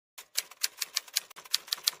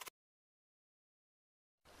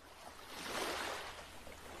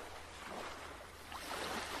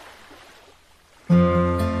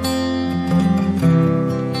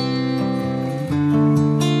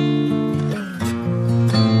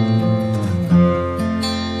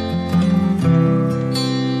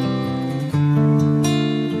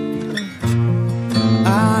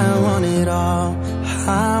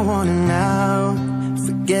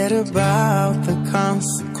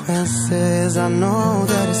consequences. I know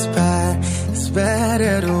that it's bad, it's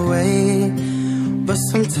better to wait, but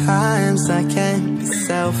sometimes I can't be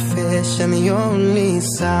selfish, and the only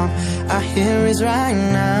sound I hear is right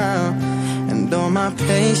now. And though my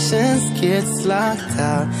patience gets locked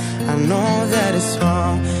out, I know that it's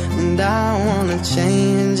wrong, and I wanna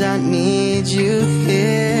change. I need you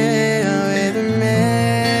here with me.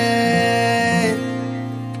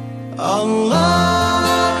 Allah,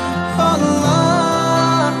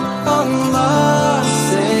 Allah, Allah,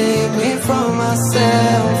 save me from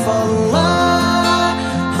myself. Allah,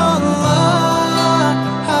 Allah,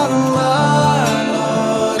 Allah,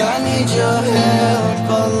 Lord, I need your help.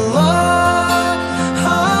 Allah,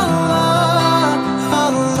 Allah,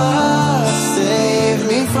 Allah, save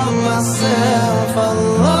me from myself.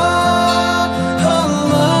 Allah,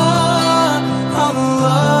 Allah,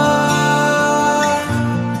 Allah.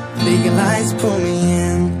 Big lights pull me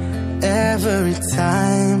in every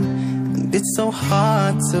time, and it's so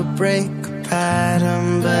hard to break a pattern,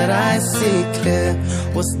 but I see clear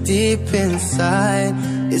what's deep inside.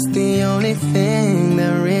 It's the only thing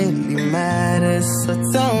that really matters. So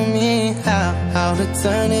tell me how to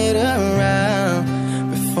turn it around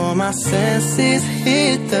before my senses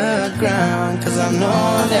hit the ground. 'Cause I know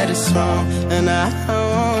that it's wrong, and I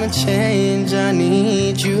wanna change. I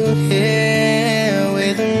need you here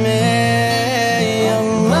with me.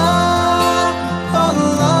 Allah,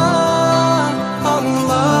 Allah,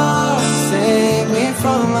 Allah, save me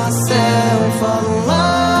from myself.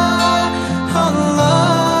 Allah,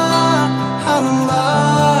 Allah,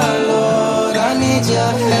 Allah, Lord, I need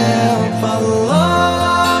your help.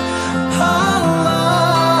 Allah,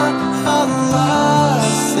 Allah, Allah,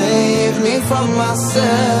 save me from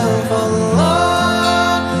myself.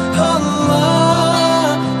 Allah,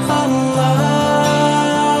 Allah, Allah,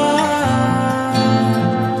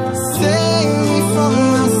 save me from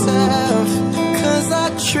myself. 'Cause I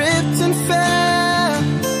tripped and fell,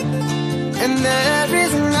 and there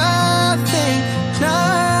is nothing,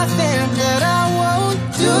 nothing that I won't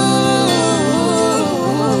do.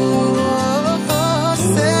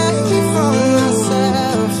 Save me from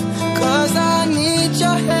myself, 'cause I need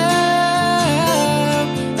your help.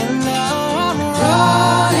 And now I'm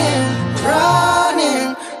running, running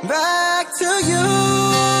back to you.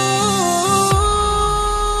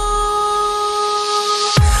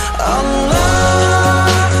 Allah,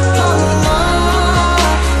 Allah,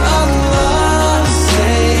 Allah,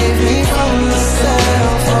 save me from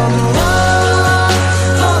myself. Allah,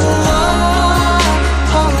 Allah,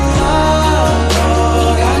 Allah,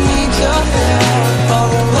 Lord, I need your help.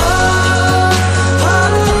 Allah,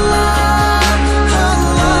 Allah,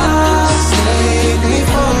 Allah, save me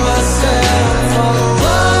from myself.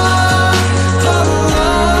 Allah,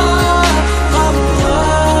 Allah, Allah,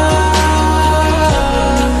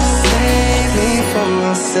 save me from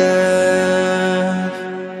myself.